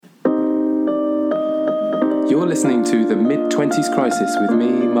You're listening to the Mid-20s Crisis with me,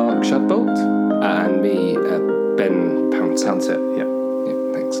 Mark Shadbolt. And me, Ben Pouncer. Pouncer,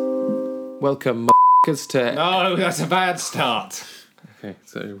 Yeah, thanks. Welcome, m***ers, to... No, that's a bad start. Okay,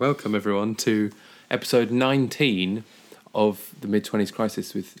 so welcome, everyone, to episode 19 of the Mid-20s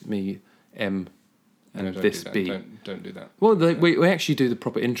Crisis with me, M, and this B. Don't do that. Well, we actually do the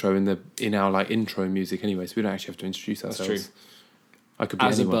proper intro in our like intro music anyway, so we don't actually have to introduce ourselves. That's true. I could be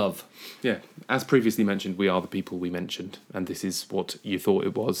As anyone. above. Yeah, as previously mentioned, we are the people we mentioned, and this is what you thought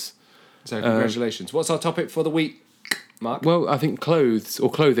it was. So congratulations. What's our topic for the week, Mark? Well, I think clothes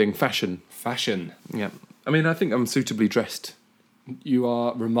or clothing, fashion. Fashion. Yeah, I mean, I think I'm suitably dressed. You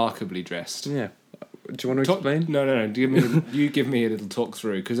are remarkably dressed. Yeah. Do you want to explain? No. You give me a little talk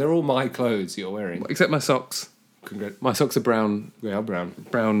through, because they're all my clothes you're wearing. Except my socks. My socks are brown. Yeah, brown.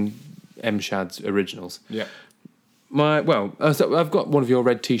 Brown M Shad's originals. Yeah. So I've got one of your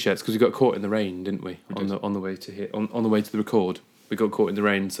red T-shirts because we got caught in the rain, didn't we? We did. On the way to here, on the way to the record, we got caught in the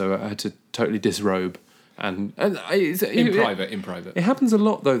rain, so I had to totally disrobe. In private. It happens a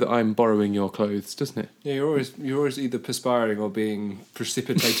lot though that I'm borrowing your clothes, doesn't it? Yeah, you're always either perspiring or being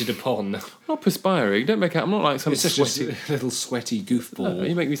precipitated upon. Not perspiring. Don't make out. I'm not like some It's such sweaty a little sweaty goofball.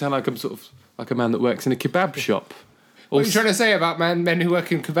 You make me sound like I'm sort of like a man that works in a kebab shop. What are you trying to say about men who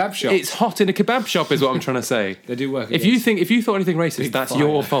work in kebab shops? It's hot in a kebab shop, is what I'm trying to say. They do work. If you thought anything racist, Big that's fire.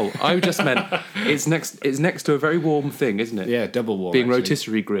 your fault. I just meant it's next to a very warm thing, isn't it? Yeah, double warm. Being actually.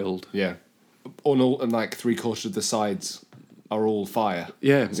 rotisserie grilled. Yeah, and like 3/4 of the sides are all fire.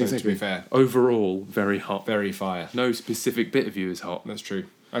 Yeah, so exactly. to be fair, Overall, very hot. very fire. No specific bit of you is hot. That's true.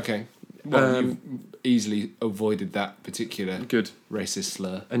 Okay. Well, you've easily avoided that particular Good. racist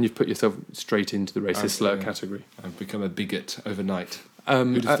slur. And you've put yourself straight into the racist slur yeah. category. I've become a bigot overnight.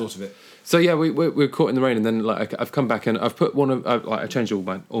 Who'd have thought of it? So yeah, we were caught in the rain, and then like I've come back and I've put I changed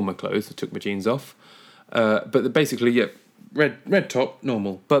all my clothes. I took my jeans off, but basically red top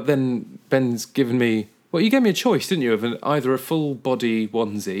normal. But then Ben's given me you gave me a choice, didn't you, of either a full body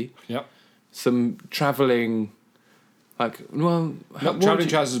onesie, Yep. some travelling. Not travelling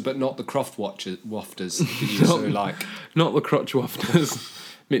trousers, but not the croft wafters that you so like. Not the crotch wafters.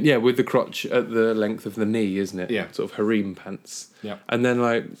 I mean, yeah, with the crotch at the length of the knee, isn't it? Yeah. Sort of harem pants. Yeah. And then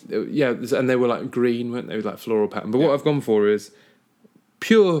and they were like green, weren't they? With like floral pattern. But what I've gone for is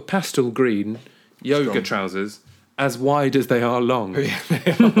pure pastel green yoga Strong. trousers, as wide as they are long.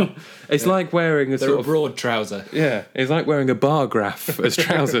 It's like wearing They're sort a of broad trouser. yeah. It's like wearing a bar graph as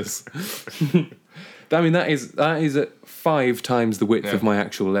trousers. I mean, that is at 5 times the width of my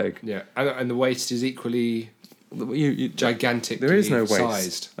actual leg. Yeah, and the waist is equally gigantic. There is no waist.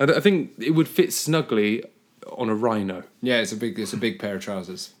 Sized. I think it would fit snugly on a rhino. Yeah, it's a big pair of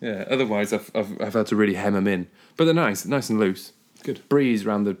trousers. Yeah. Otherwise, I've had to really hem them in, but they're nice and loose. Good. Breeze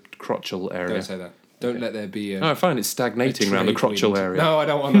around the crotchal area. Don't say that. Don't let there be a. No, I find it's stagnating around the trade crotchal wind. area. No, I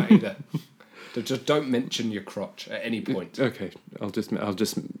don't want that either. Just don't mention your crotch at any point. Okay,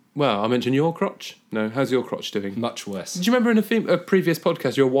 I'll mention your crotch. No, how's your crotch doing? Much worse. Did you remember in a previous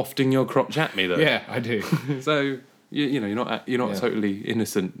podcast you're wafting your crotch at me though? Yeah, I do. So you know you're not totally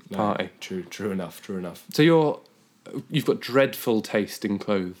innocent party. No, true enough. So you've got dreadful taste in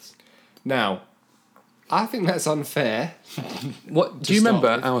clothes. Now, I think that's unfair. What do you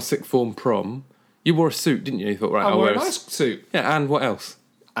remember our sixth form prom? You wore a suit, didn't you? You thought, right, I I'll wore wear a nice suit. Yeah, and what else?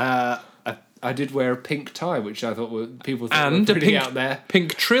 I did wear a pink tie, which I thought people thought And were a pretty out there.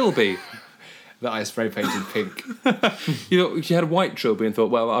 pink trilby. That I spray painted pink. You had a white trilby and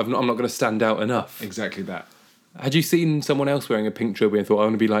thought, well, I'm not going to stand out enough. Exactly that. Had you seen someone else wearing a pink trilby and thought, I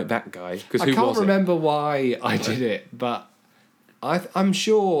want to be like that guy? Because I can't remember why I did it, but I'm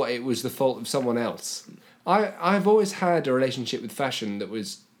sure it was the fault of someone else. I've always had a relationship with fashion that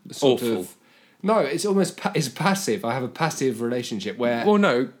was sort awful. of. No, it's almost it's passive. I have a passive relationship where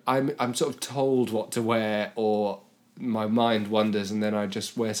I'm sort of told what to wear, or my mind wanders, and then I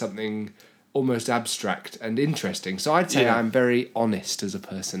just wear something almost abstract and interesting. So I'd say I'm very honest as a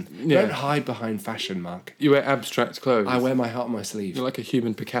person. Yeah. Don't hide behind fashion, Mark. You wear abstract clothes. I wear my heart on my sleeve. You're like a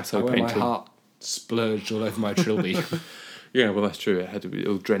human Picasso I wear painting. my heart splurged all over my trilby. Yeah, well, that's true. It had to be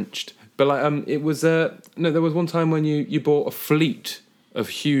all drenched. But like, it was there was one time when you bought a fleet of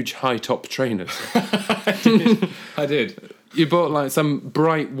huge high top trainers. I did. You bought like some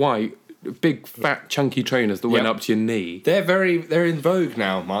bright white, big fat chunky trainers that went up to your knee. They're in vogue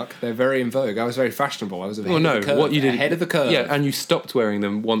now, Mark. They're very in vogue. I was very fashionable. I was ahead of the curve. What you did ahead of the curve. Yeah, and you stopped wearing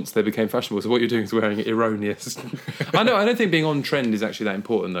them once they became fashionable. So what you're doing is wearing it erroneous. I don't think being on trend is actually that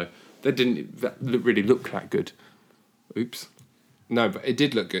important though. They didn't really look that good. Oops. No, but it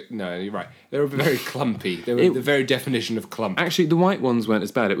did look good. No, you're right. They were very clumpy. They were the very definition of clump. Actually, the white ones weren't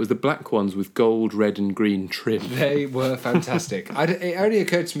as bad. It was the black ones with gold, red and green trim. They were fantastic. It only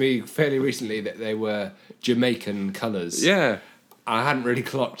occurred to me fairly recently that they were Jamaican colours. Yeah. I hadn't really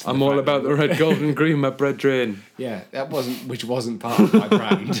clocked. I'm all about the red, gold and green, my brethren. Yeah, which wasn't part of my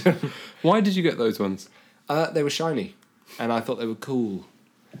brand. Why did you get those ones? They were shiny, and I thought they were cool.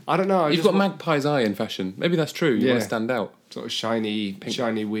 I don't know. You've got magpie's eye in fashion. Maybe that's true. You want to stand out. Sort of shiny,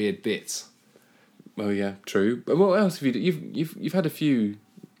 shiny, weird bits. Well, yeah, true. But what else have you done? You've had a few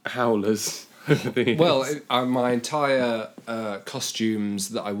howlers over the years. Well, my entire costumes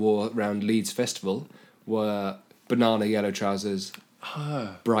that I wore around Leeds Festival were banana yellow trousers,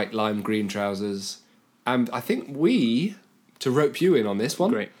 bright lime green trousers, and I think to rope you in on this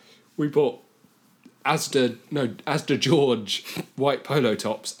one, great, we bought Asda George white polo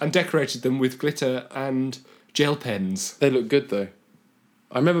tops and decorated them with glitter and gel pens. They look good though.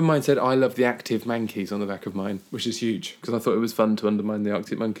 I remember mine said "I love the Arctic Monkeys" on the back of mine, which is huge because I thought it was fun to undermine the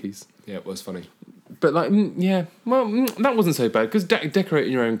Arctic Monkeys. Yeah, it was funny. But that wasn't so bad because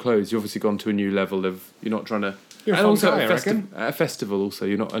decorating your own clothes, you've obviously gone to a new level of you're not trying to. You're and a also guy, at a festival, also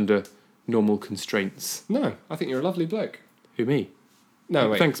you're not under normal constraints. No, I think you're a lovely bloke. Who, me? No,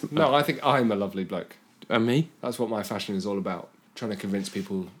 wait. Thanks. No, I think I'm a lovely bloke. And me? That's what my fashion is all about. Trying to convince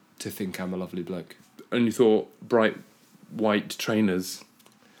people to think I'm a lovely bloke. And you thought bright white trainers.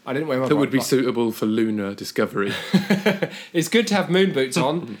 I didn't wear my. That would be suitable for lunar discovery. It's good to have moon boots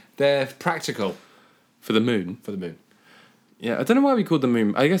on. They're practical. For the moon? For the moon. Yeah, I don't know why we called them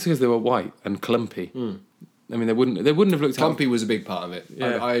moon. I guess because they were white and clumpy. I mean, they wouldn't have looked clumpy was a big part of it.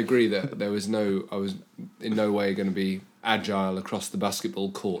 Yeah. I agree that I was in no way going to be agile across the basketball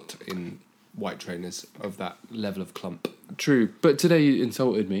court in white trainers of that level of clump. True, but today you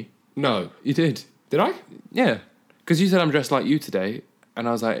insulted me. No. You did. Did I? Yeah, because you said I'm dressed like you today, and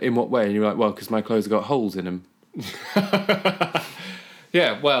I was like, in what way? And you were like, well, because my clothes have got holes in them.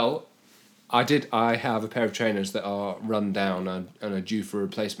 Yeah, well, I did. I have a pair of trainers that are run down and are due for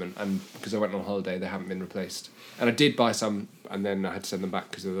replacement, and because I went on holiday, they haven't been replaced. And I did buy some, and then I had to send them back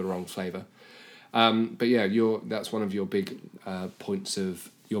because they were the wrong flavour. But yeah, that's one of your big points of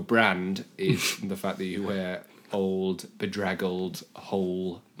your brand is the fact that you wear old, bedraggled,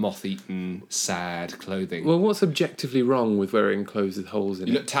 whole, moth-eaten, sad clothing. Well, what's objectively wrong with wearing clothes with holes in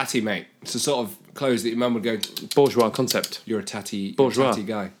it? You look tatty, mate. It's the sort of clothes that your mum would go... Bourgeois concept. You're a tatty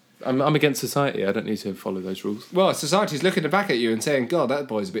guy. I'm against society. I don't need to follow those rules. Well, society's looking back at you and saying, God, that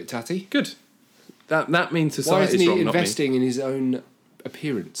boy's a bit tatty. Good. That means society's wrong, not me. Why isn't he investing in his own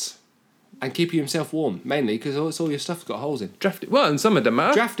appearance? And keeping himself warm, mainly because all your stuff's got holes in. Drafty. Well, and some of them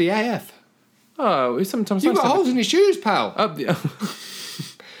are. Drafty AF. Oh, sometimes... You've got holes in your shoes, pal.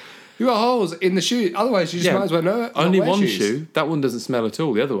 You've got holes in the shoes. Otherwise, you just might as well know it. Only one shoe. That one doesn't smell at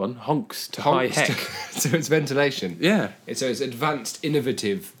all. The other one honks to high heck. So it's ventilation. Yeah. So it's advanced,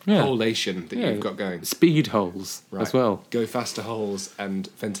 innovative holation that you've got going. Speed holes as well. Go faster holes and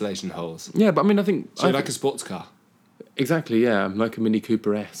ventilation holes. Yeah, but I mean, I think... So you're like a sports car. Exactly, yeah. I'm like a Mini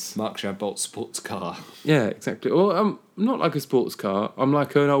Cooper S. Mark Shadbolt sports car. Yeah, exactly. Well, I'm not like a sports car. I'm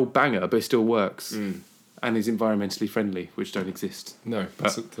like an old banger, but it still works. And is environmentally friendly, which don't exist. No,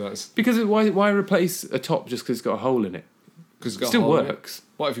 that's... Because why replace a top just because it's got a hole in it? Because it still works.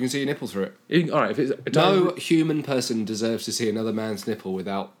 What if you can see your nipple through it? All right, if it's... No human person deserves to see another man's nipple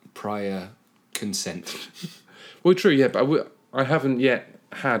without prior consent. Well, true, yeah, but I haven't yet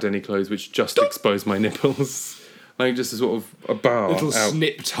had any clothes which just expose my nipples. Like just a sort of a bar. Little out.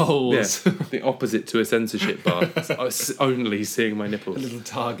 snipped holes. Yeah, the opposite to a censorship bar. I was only seeing my nipples. A little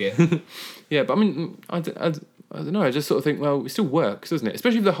target. Yeah, but I mean, I don't know. I just sort of think, well, it still works, doesn't it?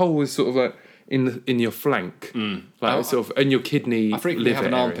 Especially if the hole is sort of like in your flank, like sort of in your kidney. I frequently have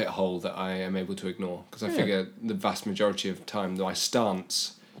an area. armpit hole that I am able to ignore because I figure the vast majority of the time my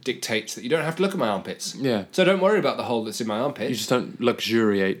stance dictates that you don't have to look at my armpits. Yeah. So don't worry about the hole that's in my armpit. You just don't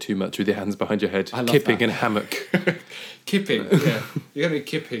luxuriate too much with your hands behind your head, kipping in a hammock. Kipping, yeah. You're going to be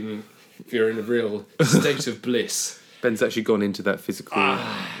kipping if you're in a real state of bliss. Ben's actually gone into that physical...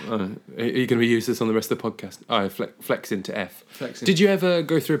 are you going to be using this on the rest of the podcast? Flex into F. Flexing. Did you ever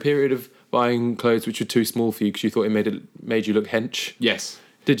go through a period of buying clothes which were too small for you because you thought it made you look hench? Yes.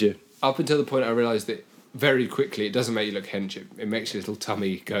 Did you? Up until the point I realised that very quickly it doesn't make you look hench. It makes your little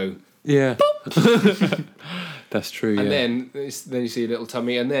tummy go... Yeah. That's true, and then you see a little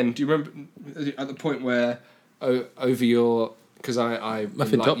tummy, and then do you remember at the point where over your... Because I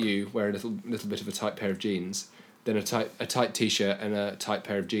like top. You wear a little bit of a tight pair of jeans, then a tight t-shirt and a tight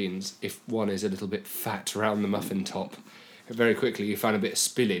pair of jeans, if one is a little bit fat around the muffin top, very quickly you find a bit of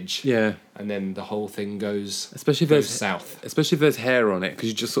spillage. Yeah. And then the whole thing goes Especially if goes there's south. Especially if there's hair on it, because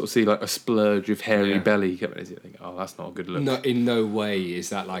you just sort of see like a splurge of hairy Yeah. belly coming. You think, oh, that's not a good look. No, in no way is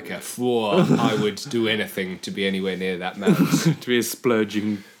that like a whoa, I would do anything to be anywhere near that man. To be a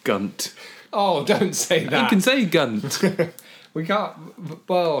splurging gunt. Oh, don't say that. You can say gunt. We can't.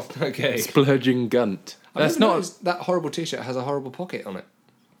 Well, okay. Splurging gunt. That's I've never not. noticed that horrible T-shirt has a horrible pocket on it.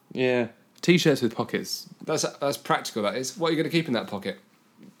 Yeah. T-shirts with pockets. That's practical. That is. What are you going to keep in that pocket?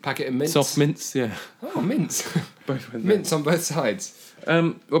 Packet of mints. Soft mints. Yeah. Oh, mints. Both went there. Mints on both sides.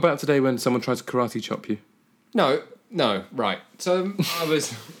 What about today when someone tries to karate chop you? No. Right. So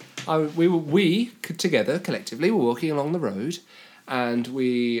we together collectively were walking along the road, and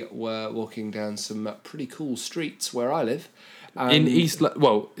we were walking down some pretty cool streets where I live. In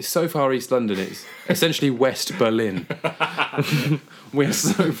so far East London, it's essentially West Berlin. We're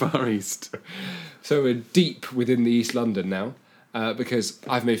so far east. So we're deep within the East London now, because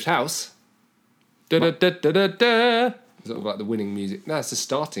I've moved house. Da da da da da da. Sort of like the winning music. No, it's the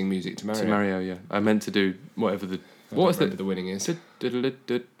starting music to Mario. To Mario, yeah. I meant to do whatever the. What the winning is? No,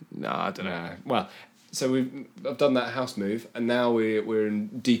 I don't know. Nah. Well, so I've done that house move, and now we're in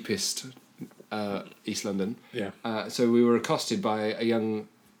deepest East London. Yeah. So we were accosted by a young,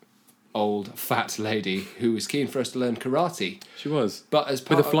 old, fat lady who was keen for us to learn karate. She was. But as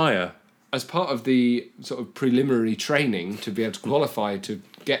part With a flyer. as part of the sort of preliminary training to be able to qualify to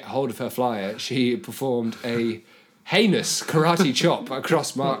get hold of her flyer, she performed a heinous karate chop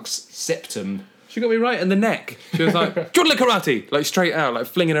across Mark's septum. She got me right in the neck. She was like, "Jodla karate!" Like straight out, like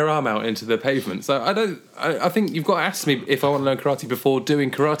flinging her arm out into the pavement. So I think you've got to ask me if I want to learn karate before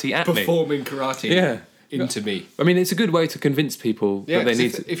doing karate at me. Performing karate. Yeah. Into me. I mean, it's a good way to convince people that they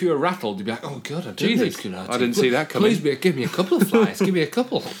need to. If you were rattled, you'd be like, "Oh God, I do Jesus, need karate. I didn't see that coming." Please give me a couple of flyers. Give me a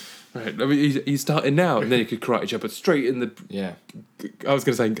couple. Right, I mean, you starting now, and then you could karate chop it straight in the. Yeah. I was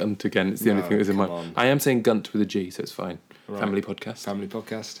going to say gunt again. It's the only thing that was in come mind. on. I am saying gunt with a G, so it's fine. Right. Family podcast. Family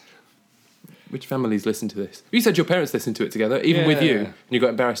podcast. Which families listen to this? You said your parents listened to it together, even with you, Yeah. and you got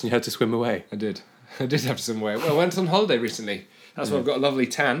embarrassed and you had to swim away. I did. I did have some way. Well, I went on holiday recently. That's why I've got a lovely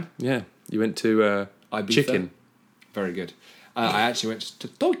tan. Yeah, you went to Ibiza. Chicken. Very good. I actually went to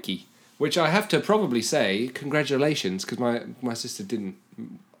Turkey, which I have to probably say congratulations, because my sister didn't.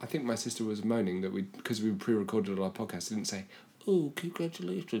 I think my sister was moaning that because we pre-recorded our podcast, didn't say, "Oh,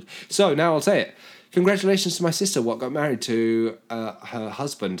 congratulations." So now I'll say it. Congratulations to my sister. What got married to her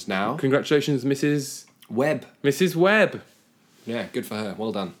husband now. Congratulations, Mrs. Webb. Mrs. Webb. Yeah, good for her.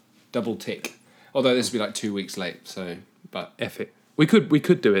 Well done. Double tick. Although this will be like 2 weeks late. So, but F it. We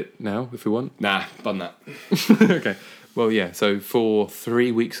could do it now if we want. nah, bun that. Okay. Well, yeah. So for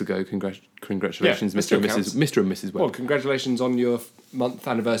 3 weeks ago, congratulations, Yeah, Mr. and still counts. Mrs. Mr. and Mrs. Webb. Well, congratulations on your month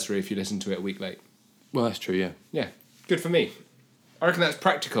anniversary if you listen to it a week late. Well, that's true. Yeah. Yeah, good for me. I reckon that's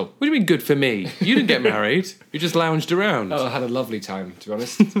practical. What do you mean good for me? You didn't get married. You just lounged around. Oh, I had a lovely time, to be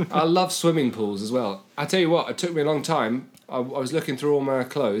honest. I love swimming pools as well. I tell you what, it took me a long time. I was looking through all my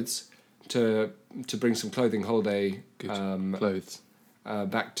clothes to bring some clothing holiday Clothes.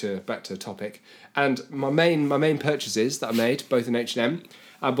 back to topic. And my main purchases that I made, both in H&M,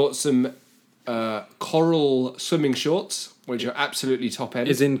 I bought some coral swimming shorts, which are absolutely top end.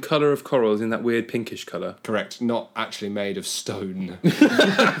 Is in colour of coral, is in that weird pinkish colour. Correct, not actually made of stone.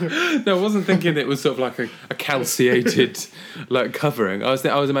 No, I wasn't thinking it was sort of like a calciated like covering. I was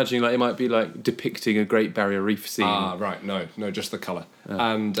imagining like it might be like depicting a Great Barrier Reef scene. Ah, right. No, just the colour.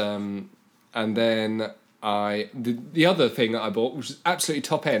 And then the other thing that I bought, which was absolutely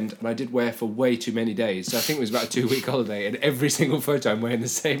top end, and I did wear for way too many days. So I think it was about a 2-week holiday, and every single photo I'm wearing the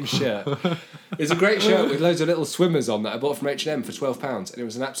same shirt. It's a great shirt with loads of little swimmers on that I bought from H&M for £12, and it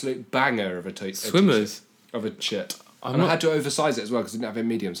was an absolute banger of a Swimmers? of a shirt. I'm And I not- had to oversize it as well because I didn't have it in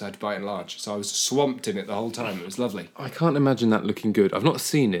medium, so I had to buy it in large. So I was swamped in it the whole time. It was lovely. I can't imagine that looking good. I've not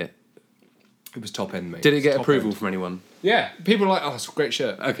seen it. It was top end, mate. Did it was get top approval end. from anyone? Yeah, people were like, "Oh, it's a great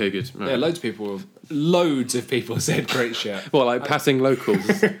shirt." Okay, good. Right. Yeah, loads of people said great shirt. Well, like passing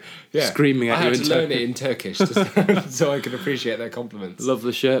locals, Yeah, screaming at I you had in to learn Turkish. it in Turkish just so I could appreciate their compliments. Love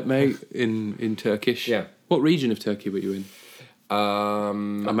the shirt, mate. In Turkish. Yeah. What region of Turkey were you in?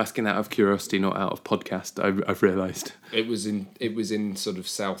 Um, I'm asking out of curiosity, not out of podcast. I've realised. it was in sort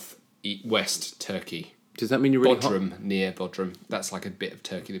of west Turkey. Does that mean you're really Bodrum, near Bodrum. That's like a bit of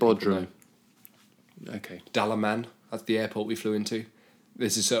Turkey. That hot? people Bodrum. know. Okay. Dalaman. That's the airport we flew into.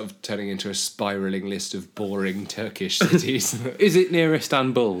 This is sort of turning into a spiralling list of boring Turkish cities. Is it near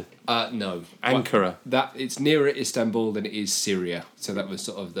Istanbul? No. Ankara. That it's nearer Istanbul than it is Syria. So that was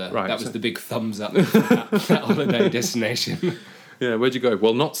sort of Right, that was so- the big thumbs up for that holiday destination. Yeah, where'd you go?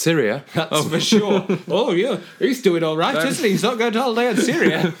 Well, not Syria. That's for sure. Oh, yeah. He's doing all right, isn't he? He's not going to holiday in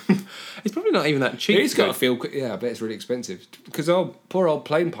Syria. It's probably not even that cheap. He's got to feel... Yeah, I bet it's really expensive. Because poor old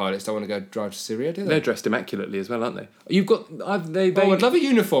plane pilots don't want to go drive to Syria, do they? They're dressed immaculately as well, aren't they? You've got... I'd love a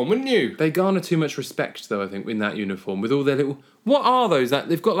uniform, wouldn't you? They garner too much respect, though, I think, in that uniform. With all their little... What are those?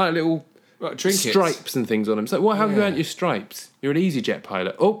 They've got, like, little... trinkets. Stripes and things on them. So, how have you earned your stripes? You're an EasyJet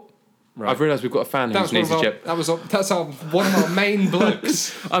pilot. Oh, right. I've realised we've got a fan who's an EasyJet. That's one of our main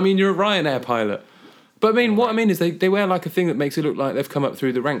blokes. I mean, you're a Ryanair pilot. But I mean, what I mean is they wear like a thing that makes it look like they've come up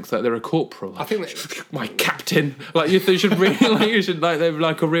through the ranks, like they're a corporal. I think my captain. Like they should really, they're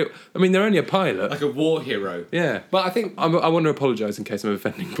like a real. I mean, they're only a pilot, like a war hero. Yeah, but I think I want to apologise in case I'm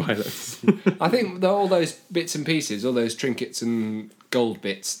offending pilots. I think all those bits and pieces, all those trinkets and gold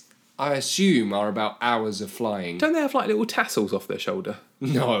bits, I assume are about hours of flying. Don't they have like little tassels off their shoulder?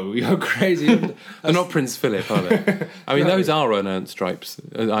 No, you're crazy. They're not Prince Philip, are they? I mean, those are unearned stripes.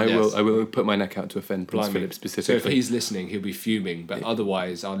 I will put my neck out to offend Prince Philip specifically. So if he's listening, he'll be fuming, but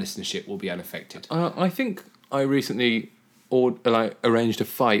otherwise our listenership will be unaffected. I think I recently arranged a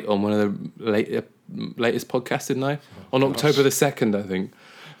fight on one of the latest podcasts, didn't I? On October the 2nd, I think.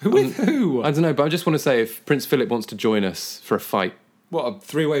 With who? I don't know, but I just want to say if Prince Philip wants to join us for a fight. What, a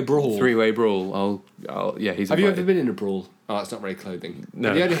three-way brawl? Three-way brawl. He's Have you ever been in a brawl? Oh, it's not very clothing. No.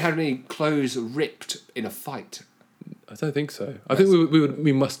 Have you ever had any clothes ripped in a fight? I don't think so. I think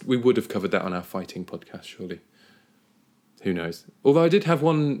we would have covered that on our fighting podcast, surely. Who knows? Although I did have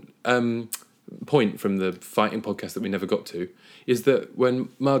one point from the fighting podcast that we never got to, is that when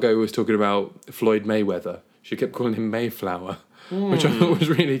Margot was talking about Floyd Mayweather, she kept calling him Mayflower. Which I thought was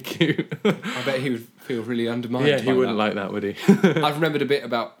really cute. I bet he would feel really undermined. Yeah, he wouldn't like that, would he? I've remembered a bit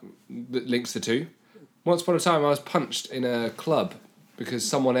about that links the two. Once upon a time, I was punched in a club because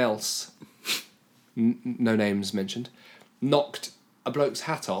someone else, no names mentioned, knocked a bloke's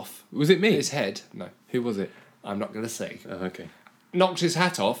hat off. Was it me? His head. No. Who was it? I'm not going to say. Oh, okay. Knocked his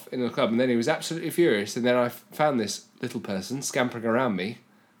hat off in the club, and then he was absolutely furious. And then I found this little person scampering around me,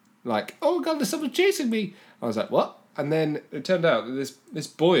 like, "Oh God, there's someone chasing me!" I was like, "What?" And then it turned out that this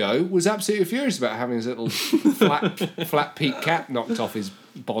boyo was absolutely furious about having his little flat peak cap knocked off his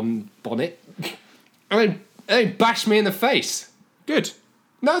bonnet. And then he bashed me in the face. Good.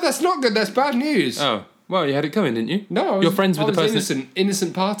 No, that's not good. That's bad news. Oh, well, you had it coming, didn't you? No, you're friends with the person.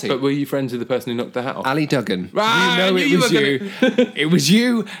 Innocent party. But were you friends with the person who knocked the hat off? Ali Duggan. Right, you know it was you. It was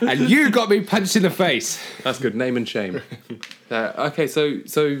you, and you got me punched in the face. That's good. Name and shame. Okay, so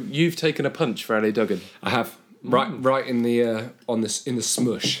you've taken a punch for Ali Duggan. I have. Right in the in the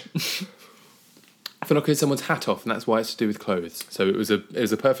smush. For knocking someone's hat off, and that's why it's to do with clothes. So it was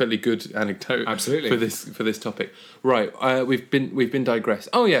a perfectly good anecdote. Absolutely. for this topic. Right, we've been digressed.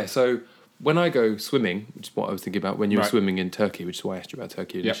 Oh yeah, so when I go swimming, which is what I was thinking about when you were swimming in Turkey, which is why I asked you about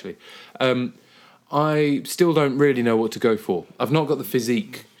Turkey initially. Yep. I still don't really know what to go for. I've not got the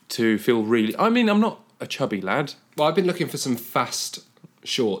physique to feel really. I mean, I'm not a chubby lad. Well, I've been looking for some fast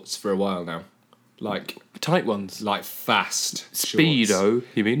shorts for a while now. Like tight ones, like fast Speedo. Shorts.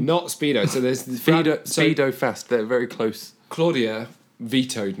 You mean not Speedo? So there's Speedo fast. They're very close. Claudia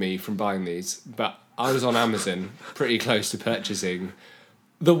vetoed me from buying these, but I was on Amazon, pretty close to purchasing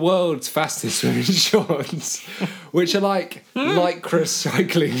the world's fastest swimming shorts, which are like lycra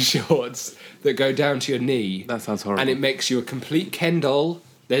cycling shorts that go down to your knee. That sounds horrible. And it makes you a complete Ken doll.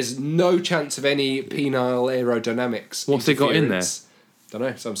 There's no chance of any penile aerodynamics. What's it got in there? Don't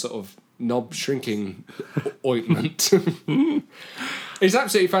know. Some sort of knob shrinking ointment. It's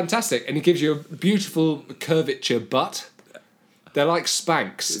absolutely fantastic, and it gives you a beautiful curvature butt. They're like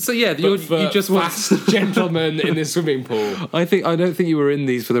Spanx. So yeah, you just fast gentlemen in the swimming pool. I don't think you were in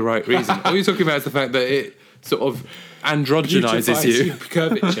these for the right reason. All you're talking about is the fact that it sort of androgenizes you,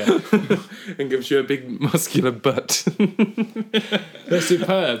 curvature, and gives you a big muscular butt. They're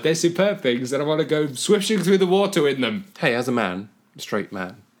superb. They're superb things, and I want to go swishing through the water in them. Hey, as a man, straight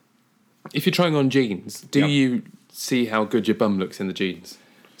man, if you're trying on jeans, do you see how good your bum looks in the jeans?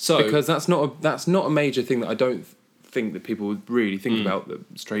 So because that's not a major thing that I don't think that people would really think about that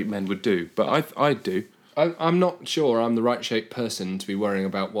straight men would do, but I do. I'm not sure I'm the right shaped person to be worrying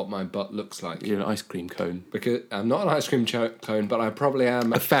about what my butt looks like. You're an ice cream cone. Because I'm not an ice cream cone, but I probably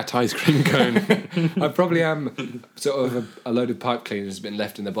am... A fat ice cream cone. I probably am sort of a load of pipe cleaners has been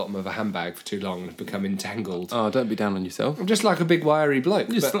left in the bottom of a handbag for too long and have become entangled. Oh, don't be down on yourself. I'm just like a big wiry bloke.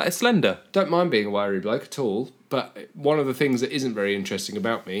 You're slender. Don't mind being a wiry bloke at all, but one of the things that isn't very interesting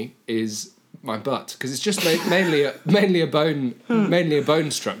about me is my butt, because it's just mainly a bone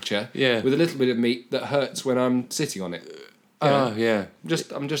structure with a little bit of meat that hurts when I'm sitting on it. Oh yeah.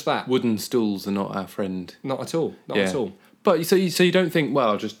 I'm just that. Wooden stools are not our friend. Not at all. Not at all. But so you don't think,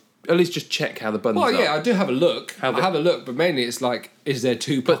 well, just at least just check how the buns are. Well, yeah, I do have a look. I have a look, but mainly it's like, is there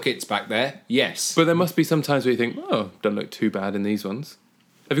two pockets back there? Yes. But there must be some times where you think, oh, don't look too bad in these ones.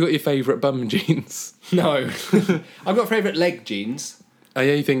 Have you got your favourite bum jeans? No. I've got favourite leg jeans. Oh,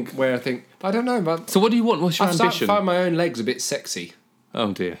 yeah, you think... Where I think... I don't know, but... So what do you want? What's your ambition? I find my own legs a bit sexy.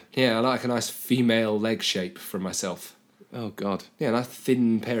 Oh, dear. Yeah, I like a nice female leg shape for myself. Oh, God. Yeah, a nice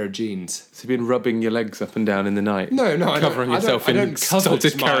thin pair of jeans. So you've been rubbing your legs up and down in the night? No, covering yourself in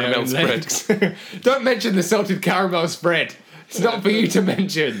salted caramel spread. Don't mention the salted caramel spread. It's not for you to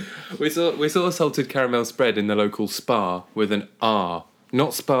mention. We saw a salted caramel spread in the local Spa with an R.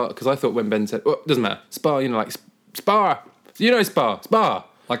 Not Spa, because I thought when Ben said... Well, it doesn't matter. Spa, you know, like... Spa! You know Spa! Spa!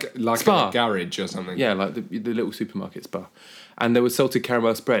 Like Spa. A garage or something. Yeah, like the little supermarket Spa. And there was salted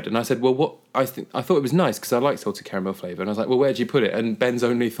caramel spread. And I said, well, what... I thought it was nice because I like salted caramel flavour. And I was like, well, where'd you put it? And Ben's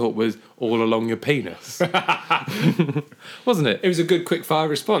only thought was all along your penis. Wasn't it? It was a good quick fire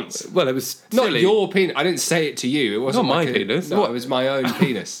response. Well, it was not silly. Your penis. I didn't say it to you. It wasn't not like my penis. No, What? it was my own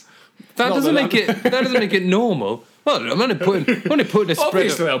penis. That doesn't make it normal. Well, I'm only putting a spread.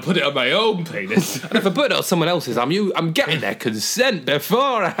 Obviously, I'll put it on my own penis. And if I put it on someone else's, I'm getting their consent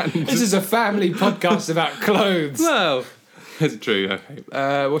beforehand. This is a family podcast about clothes. Well, it's true.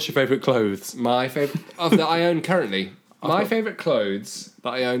 Okay. What's your favourite clothes? My favourite that I own currently. My favourite clothes that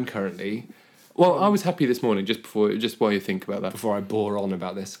I own currently. Well, I was happy this morning, just while you think about that. Before I bore on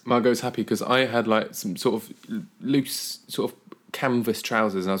about this. Margot's happy because I had like some sort of loose sort of canvas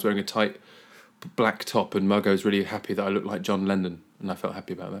trousers and I was wearing a tight black top, and Margot's really happy that I looked like John Lennon, and I felt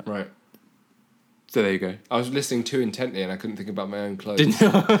happy about that. Right. So there you go. I was listening too intently and I couldn't think about my own clothes. Didn't you?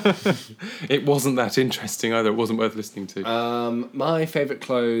 It wasn't that interesting either. It wasn't worth listening to. My favourite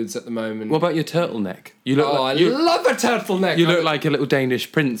clothes at the moment... What about your turtleneck? You look I love a turtleneck! You look like a little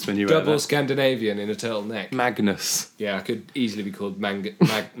Danish prince when you wear that. Double Scandinavian in a turtleneck. Magnus. Yeah, I could easily be called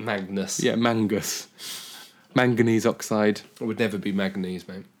Magnus. Yeah, Mangus. Manganese oxide. I would never be manganese,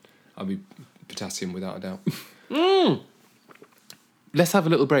 mate. I'd be potassium without a doubt. Let's have a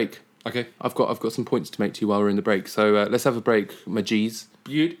little break. Okay. I've got some points to make to you while we're in the break. So let's have a break, my G's.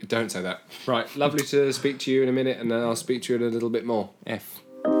 You don't say that. Right, lovely to speak to you in a minute, and then I'll speak to you in a little bit more. F.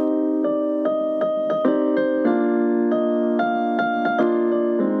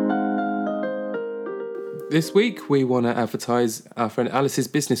 This week we want to advertise our friend Alice's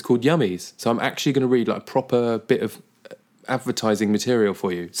business called Yummies. So I'm actually going to read like a proper bit of advertising material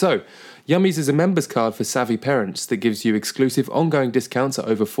for you. So, Yummies is a members card for savvy parents that gives you exclusive ongoing discounts at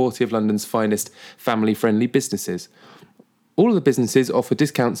over 40 of London's finest family-friendly businesses. All of the businesses offer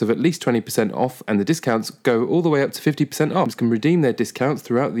discounts of at least 20% off, and the discounts go all the way up to 50% off. Can redeem their discounts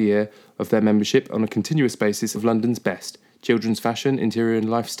throughout the year of their membership on a continuous basis of London's best children's fashion, interior and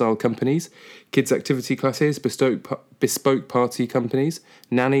lifestyle companies, kids' activity classes, bespoke party companies,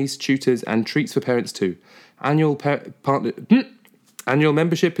 nannies, tutors, and treats for parents too. Annual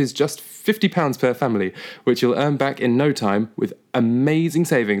membership is just £50 per family, which you'll earn back in no time with amazing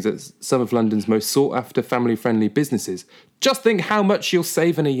savings at some of London's most sought-after family-friendly businesses. Just think how much you'll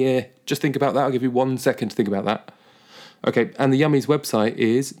save in a year. Just think about that. I'll give you 1 second to think about that. Okay, and the Yummies website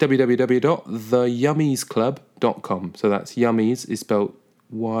is www.theyummiesclub.com. So that's Yummies is spelled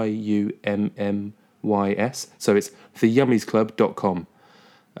Yummys. So it's theyummiesclub.com.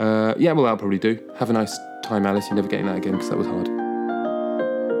 Yeah, well, that'll probably do. Have a nice time, Alice. You're never getting that again because that was hard.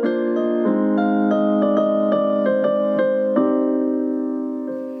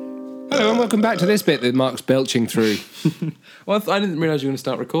 Hello and welcome back to this bit that Mark's belching through. Well, I didn't realise you were going to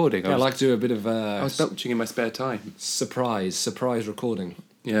start recording. I'd like to do a bit of I was belching in my spare time. Surprise recording.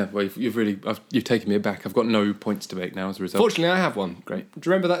 Yeah, well, you've taken me aback. I've got no points to make now as a result. Fortunately, I have one. Great. Do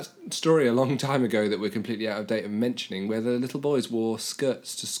you remember that story a long time ago that we're completely out of date of mentioning, where the little boys wore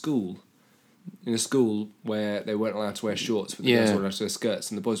skirts to school? In a school where they weren't allowed to wear shorts, but the girls were allowed to wear skirts,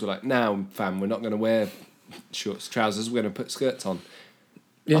 and the boys were like, "Now, fam, we're not going to wear shorts, trousers. We're going to put skirts on."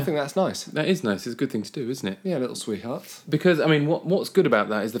 Yeah. I think that's nice. That is nice. It's a good thing to do, isn't it? Yeah, little sweethearts. Because I mean, what's good about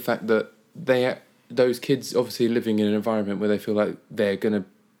that is the fact that those kids obviously living in an environment where they feel like they're going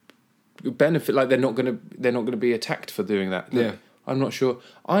to benefit, like they're not going to be attacked for doing that. Yeah. I'm not sure.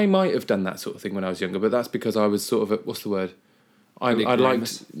 I might have done that sort of thing when I was younger, but that's because I was sort of what's the word? I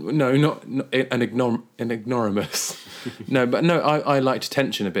liked an ignoramus. I liked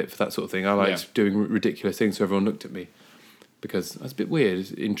attention a bit for that sort of thing. I liked doing ridiculous things so everyone looked at me. Because that's a bit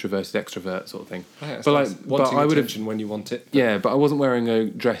weird, introverted extrovert sort of thing. Yeah, but I would have when you want it. Yeah, but I wasn't wearing a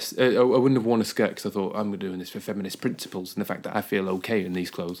dress. I wouldn't have worn a skirt because I thought I'm doing this for feminist principles and the fact that I feel okay in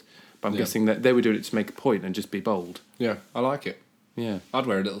these clothes. But I'm guessing that they were doing it to make a point and just be bold. Yeah, I like it. Yeah, I'd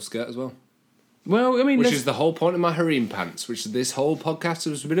wear a little skirt as well. Well, I mean, which is the whole point of my harem pants, which this whole podcast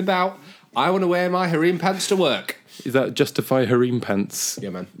has been about. I want to wear my harem pants to work. Is that justify harem pants? Yeah,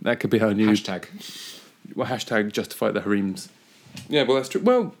 man. That could be our new Hashtag. Well, hashtag justify the harems. Yeah, well, that's true.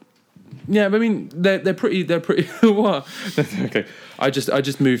 Well, yeah, I mean, they're pretty. What? Okay, I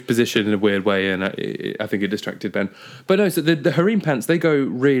just moved position in a weird way, and I think it distracted Ben. But no, so the harem pants, they go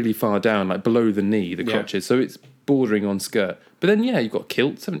really far down, like below the knee, the crotches, so it's bordering on skirt. But then, yeah, you've got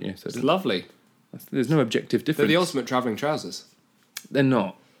kilts, haven't you? So It's lovely. there's no objective difference. They're the ultimate travelling trousers. They're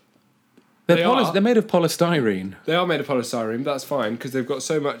not. They are. They're made of polystyrene. They are made of polystyrene, but that's fine because they've got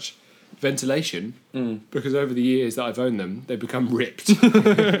so much ventilation. Because over the years that I've owned them, they've become ripped in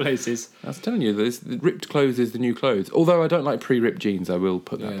places. I was telling you, the ripped clothes is the new clothes. Although I don't like pre-ripped jeans, I will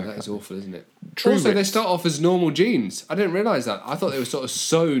put that back. That is awful, isn't it? True Also, they ripped. start off as normal jeans. I didn't realise that. I thought they were sort of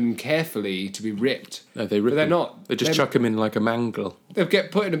sewn carefully to be ripped. No, they rip But they're them. not. They just chuck them in like a mangle. They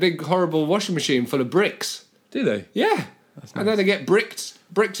get put in a big, horrible washing machine full of bricks. Do they? Yeah. And then they get bricked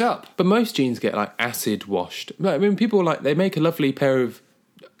up. But most jeans get like acid washed. I mean, people they make a lovely pair of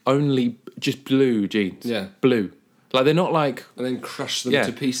only just blue jeans. Yeah. Blue. Like they're not like And then crush them Yeah.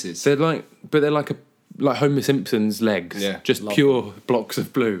 to pieces. they're like like Homer Simpson's legs. Yeah, Just love pure blocks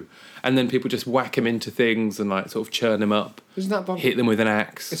of blue. And then people just whack them into things and like sort of churn them up. Isn't that Bob? Hit them with an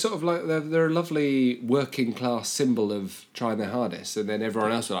axe. It's sort of like they're a lovely working class symbol of trying their hardest, and then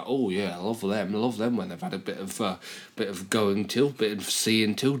everyone else are like, "Oh yeah, I love them when they've had a bit of going to, bit of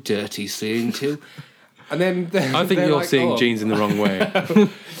seeing to, dirty seeing to." And then I think you're seeing jeans in the wrong way.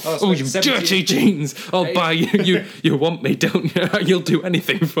 Oh, you dirty jeans! I'll buy you. You want me, don't you? You'll do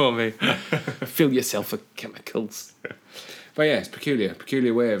anything for me. Fill yourself with chemicals. But yeah, it's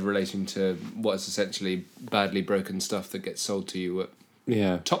peculiar way of relating to what is essentially badly broken stuff that gets sold to you at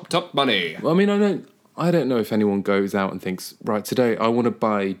Yeah. top money. Well, I mean, I don't know if anyone goes out and thinks, right, today I want to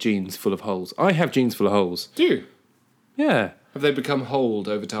buy jeans full of holes. I have jeans full of holes. Do you? Yeah. Have they become holed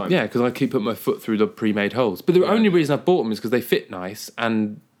over time? Yeah, because I keep putting my foot through the pre-made holes. But the only reason I've bought them is because they fit nice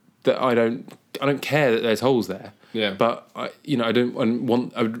and that I don't care that there's holes there. Yeah. But I don't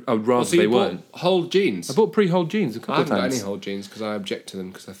want. I would rather So they you weren't. bought holed jeans? I bought pre-holed jeans a couple I haven't of got times. any holed jeans because I object to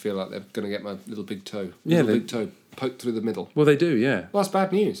them because I feel like they're going to get my little big toe. Yeah, Big toe poked through the middle. Well, they do. Yeah. Well, that's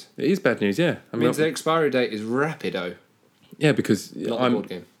bad news. It is bad news. Yeah. I It means the expiry date is rapido. Yeah, because Not the I'm board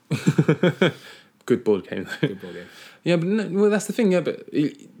game. good board game. Good board game. Yeah, but well, that's the thing. Yeah, but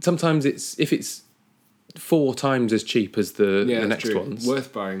sometimes if it's 4 times as cheap as the Yeah, next true. ones.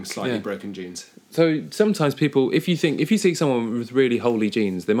 Worth buying slightly Yeah. broken jeans. So sometimes people, if you see someone with really holy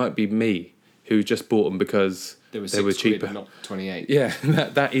jeans, they might be me who just bought them because They were they were £6, cheaper. not 28. Yeah,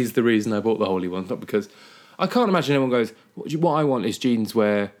 that is the reason I bought the holy ones, not because I can't imagine anyone goes, what I want is jeans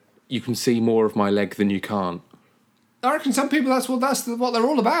where you can see more of my leg than you can't. I reckon some people that's what they're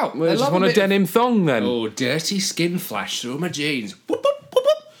all about. Well, They I just love want a bit of- denim thong then. Oh, dirty skin flash through my jeans. Whoop, whoop, whoop,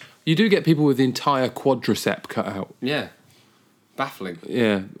 whoop. You do get people with the entire quadricep cut out. Yeah. Baffling.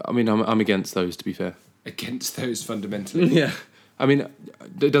 Yeah, I mean, I'm against those, to be fair. Against those fundamentally. Yeah. I mean,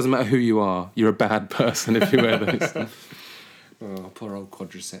 it doesn't matter who you are. You're a bad person if you wear those. Oh, poor old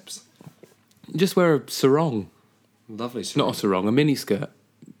quadriceps. Just wear a sarong. Lovely. Not a sarong, a mini skirt.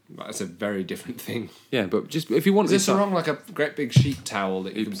 That's a very different thing. Yeah, but just if you want Is this this, sarong like a great big sheet towel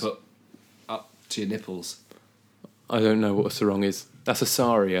that you can put up to your nipples? I don't know what a sarong is. That's a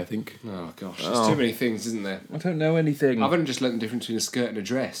sari, I think. Oh gosh, there's too many things, isn't there? I don't know anything. I've only just learned the difference between a skirt and a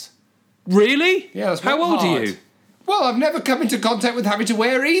dress. Really? Yeah, that's How quite old hard. are you? Well, I've never come into contact with having to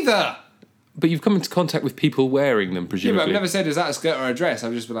wear either. But you've come into contact with people wearing them, Yeah, presumably. but I've never said, is that a skirt or a dress?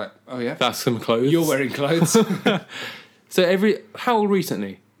 I've just been like, oh yeah. That's some clothes. You're wearing clothes. So how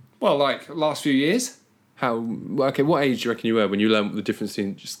recently? Well, like, last few years. Okay, what age do you reckon you were when you learned the difference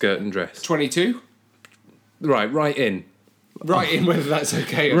between skirt and dress? 22. Right in. Right in whether that's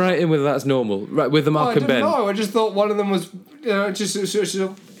okay. Right in whether that's normal. Right, with the Mark I and don't Ben. know. I just thought one of them was, just sort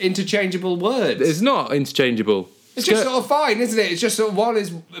of interchangeable words. It's not interchangeable. It's just sort of fine, isn't it? It's just sort of one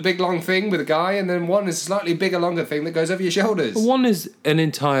is a big long thing with a guy, and then one is a slightly bigger, longer thing that goes over your shoulders. One is an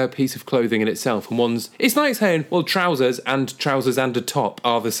entire piece of clothing in itself, and it's like saying, well, trousers and a top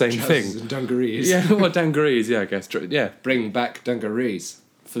are the same Trousers thing. and dungarees. Yeah, well, dungarees, yeah, I guess. Yeah. Bring back dungarees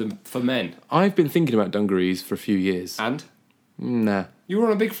for men. I've been thinking about dungarees for a few years. And Nah. you were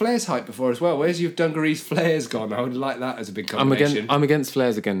on a big flares hype before as well. Where's your dungarees flares gone? I would like that as a big combination. I'm against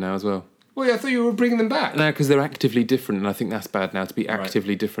flares again now as well. Well, yeah, I thought you were bringing them back. No, because they're actively different, and I think that's bad now to be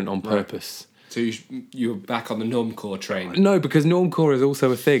actively different on purpose. So you're back on the normcore train. No, because normcore is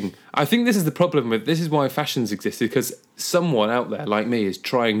also a thing. I think this is the problem with this is why fashions exist, because someone out there like me is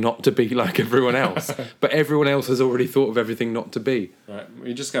trying not to be like everyone else, but everyone else has already thought of everything not to be. Right,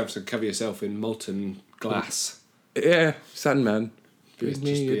 you just have to cover yourself in molten glass. Yeah, Sandman. Just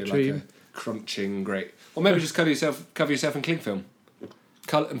be like a crunching great. Or maybe just cover yourself in cling film.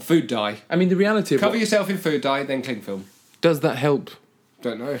 And food dye. I mean, the reality of cover yourself in food dye, then cling film. Does that help?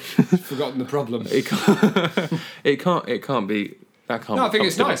 Don't know. Forgotten the problem. It can't. It can't be. That can't. No, be I think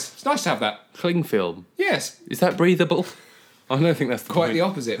it's nice. It's nice to have that. Cling film. Yes. Is that breathable? I don't think that's quite the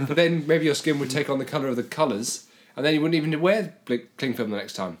opposite. But then maybe your skin would take on the colour of the colours, and then you wouldn't even wear cling film the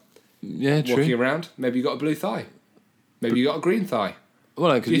next time. Yeah, true. Walking around, maybe you got a blue thigh. Maybe you got a green thigh.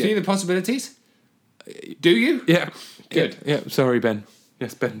 Well, do you think the possibilities? Do you? Yeah. Good. Yeah. Sorry, Ben.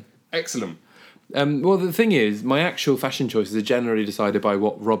 Yes, Ben. Excellent. Well, the thing is, my actual fashion choices are generally decided by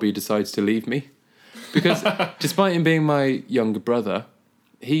what Robbie decides to leave me. Because despite him being my younger brother,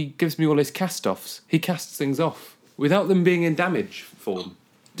 he gives me all his cast-offs. He casts things off without them being in damage form.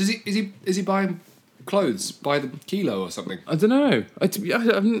 Is he buying clothes by the kilo or something? I don't know.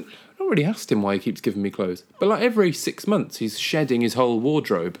 I've not really asked him why he keeps giving me clothes. But like every 6 months, he's shedding his whole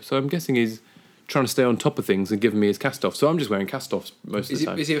wardrobe. So I'm guessing he's trying to stay on top of things and giving me his cast-offs. So I'm just wearing cast-offs most of the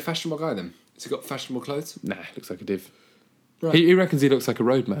time. Is he a fashionable guy then? Has he got fashionable clothes? Nah, looks like a div. Right. He reckons he looks like a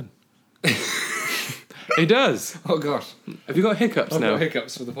roadman. He does. Oh gosh. Have you got hiccups now? I've got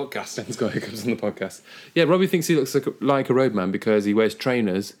hiccups for the podcast. Ben's got hiccups on the podcast. Yeah, Robbie thinks he looks like a roadman because he wears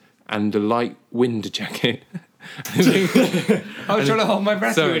trainers and a light wind jacket. I was trying to hold my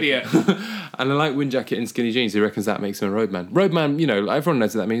breath, you idiot. And a light wind jacket and skinny jeans. He reckons that makes him a roadman. Roadman, everyone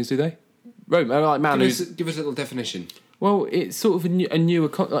knows what that means, do they? Roadman, like man give us a little definition. Well, it's sort of a newer...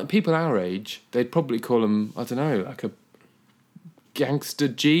 Like people our age, they'd probably call him, I don't know, like a gangster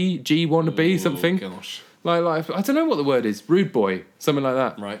G wannabe, something. Gosh. Like I don't know what the word is. Rude boy, something like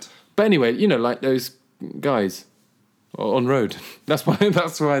that. Right. But anyway, like those guys on road. That's why.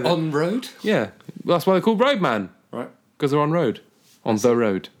 On road. Yeah, that's why they're called roadman. Right. Because they're on road. On the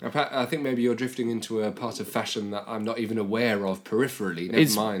road. I think maybe you're drifting into a part of fashion that I'm not even aware of peripherally.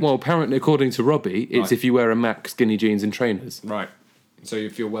 Never mind. Well, apparently, according to Robbie, it's if you wear a Mac, skinny jeans and trainers. Right. So you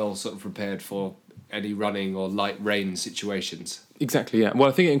feel well sort of prepared for any running or light rain situations. Exactly, yeah. Well,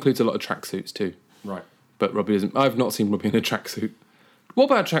 I think it includes a lot of tracksuits too. Right. But Robbie doesn't... I've not seen Robbie in a tracksuit. What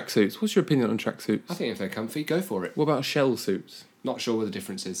about tracksuits? What's your opinion on tracksuits? I think if they're comfy, go for it. What about shell suits? Not sure what the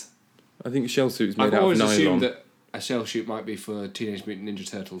difference is. I think shell suits made I've out of nylon. always assumed that a shell suit might be for Teenage Mutant Ninja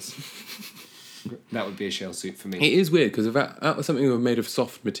Turtles. That would be a shell suit for me. It is weird, because if out of something made of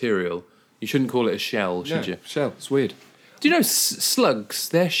soft material, you shouldn't call it a shell, should you? Shell. It's weird. Do you know slugs,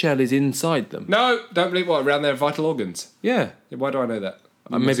 their shell is inside them? No, don't believe what? Around their vital organs? Yeah. Why do I know that?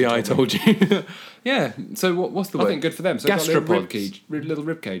 Maybe I told you. Yeah, so what's the word? I think good for them. So they've got a Gastropods. little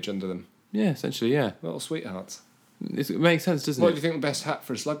rib cage under them. Yeah, essentially, yeah. Little sweethearts. It makes sense, doesn't What it? do you think the best hat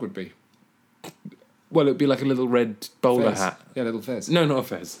for a slug would be? Well, it'd be like a little red bowler Fez. hat. Yeah, little fez. No, not a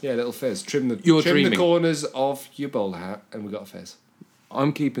fez. Yeah, little fez. Trim the dreaming. corners of your bowler hat, and we got a fez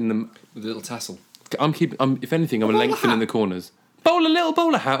I'm keeping them... with a little tassel. If anything, I'm lengthening the corners. Little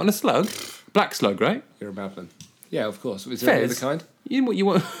bowler hat on a slug? Black slug, right? You're a madman. Yeah, of course. Is there any other Fez? kind? You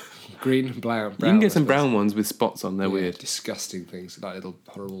want... Green, brown. You can get some I suppose. brown ones with spots on. They're weird. Disgusting things, like little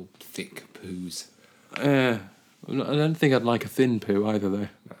horrible thick poos. I don't think I'd like a thin poo either, though. No,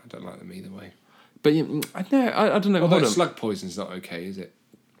 I don't like them either way. But I don't know. Although Hold on. slug poison's not okay, is it?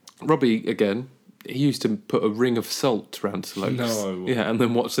 Robbie, again, he used to put a ring of salt around slugs. No. Yeah, and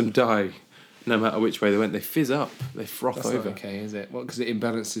then watch them die. No matter which way they went, they fizz up. They froth That's over. not okay, is it? Well, because it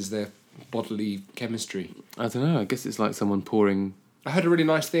imbalances their bodily chemistry. I don't know. I guess it's like someone pouring... I heard a really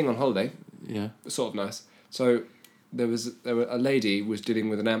nice thing on holiday. Yeah. Sort of nice. So a lady was dealing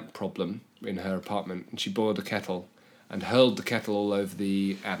with an ant problem in her apartment, and she boiled a kettle and hurled the kettle all over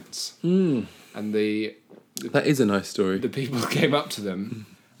the ants. Mm. And That is a nice story. the people came up to them,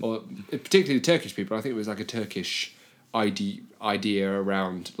 or particularly the Turkish people. I think it was like a Turkish idea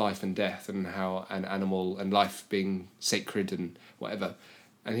around life and death and how an animal and life being sacred and whatever.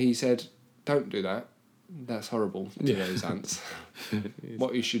 And he said, "Don't do that. That's horrible to those ants.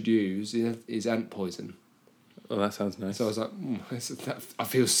 What you should use is ant poison." Oh, that sounds nice. So I was like, I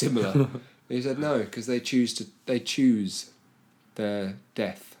feel similar. And he said, "No, because they choose their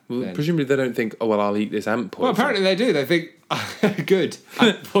death." Well, then. presumably they don't think, oh, well, I'll eat this ant poison. Well, apparently they do. They think, good,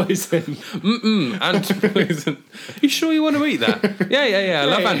 ant poison. Ant poison. You sure you want to eat that? Yeah. I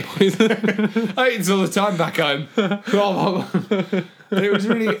love ant poison. I eat this all the time back home. And it was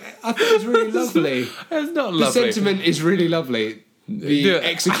really, I thought it was really lovely. It's not The lovely. sentiment is really lovely. The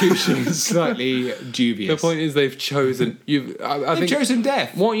execution is slightly dubious. The point is they've chosen... They've chosen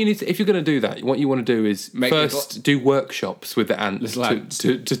death. What you need to, if you're going to do that, what you want to do is first do workshops with the ants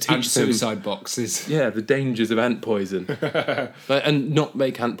to teach them... suicide boxes. Yeah, the dangers of ant poison. And not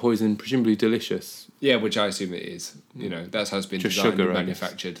make ant poison presumably delicious. Yeah, which I assume it is. You know, that's how it's been Just designed sugar, and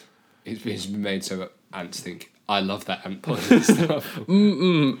manufactured. It's been made so that ants think, I love that ant poison stuff.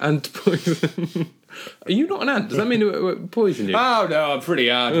 Ant poison. Are you not an ant? Does that mean it poison you? Oh, no, I'm pretty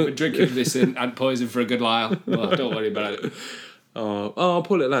hard. I've been drinking this ant poison for a good while. Well, don't worry about it. Oh,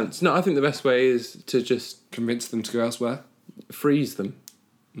 poor little ants. No, I think the best way is to just... Convince them to go elsewhere? Freeze them.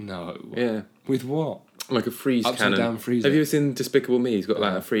 No. Yeah. With what? Like a freeze Upside cannon. down freezer. Have you ever seen Despicable Me? He's got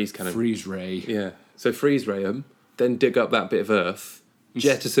like a freeze cannon. Freeze ray. Yeah. So freeze ray them, then dig up that bit of earth,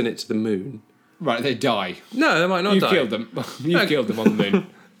 jettison it to the moon. Right, they die. No, they might not die. You've killed them. You've killed them on the moon.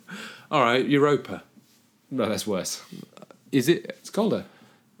 All right, Europa. No, that's worse. Is it? It's colder.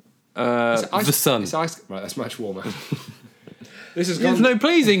 The sun. It's ice. Right, that's much warmer. This has There's gone. no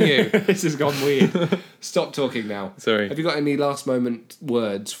pleasing you. This has gone weird. Stop talking now. Sorry. Have you got any last moment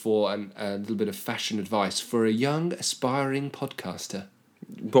words for a little bit of fashion advice for a young aspiring podcaster?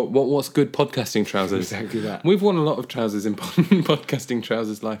 What's good podcasting trousers? Exactly that. We've worn a lot of trousers in podcasting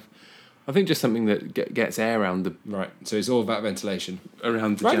trousers life. I think just something that gets air around the... Right, so it's all about ventilation.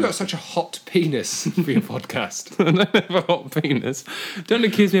 Around the... Why have you got such a hot penis for your podcast? I don't have a hot penis. Don't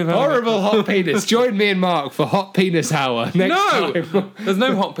accuse me of having... Horrible hot penis. Join me and Mark for Hot Penis Hour next time. There's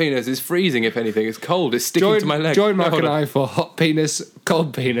no hot penis. It's freezing, if anything. It's cold. It's sticking to my leg. Join Mark and I for Hot Penis,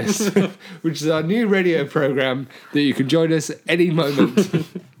 Cold Penis, which is our new radio programme that you can join us any moment.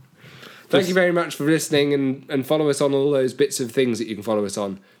 Thank you very much for listening and follow us on all those bits of things that you can follow us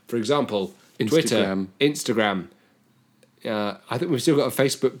on. For example, Twitter, Instagram. I think we've still got a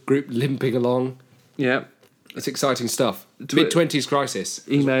Facebook group limping along. Yeah. It's exciting stuff. Mid-20s crisis.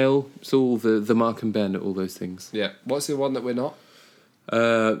 Email. It's all the Mark and Ben, all those things. Yeah. What's the one that we're not?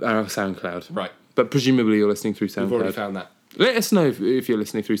 Our SoundCloud. Right. But presumably you're listening through SoundCloud. We've already found that. Let us know if you're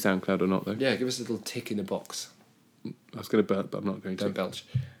listening through SoundCloud or not, though. Yeah, give us a little tick in the box. I was going to burp, but I'm not going to. Don't belch.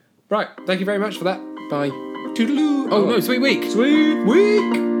 Right. Thank you very much for that. Bye. Toodaloo. Oh, no, sweet week. Sweet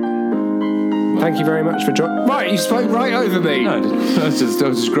week. Thank you very much for joining. Right, you spoke right over me. No, I was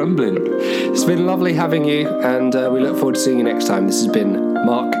just grumbling. It's been lovely having you, and we look forward to seeing you next time. This has been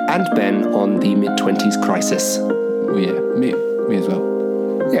Mark and Ben on the Mid-20s Crisis. Oh, yeah, me as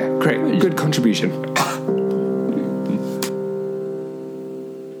well. Yeah, great. Good contribution.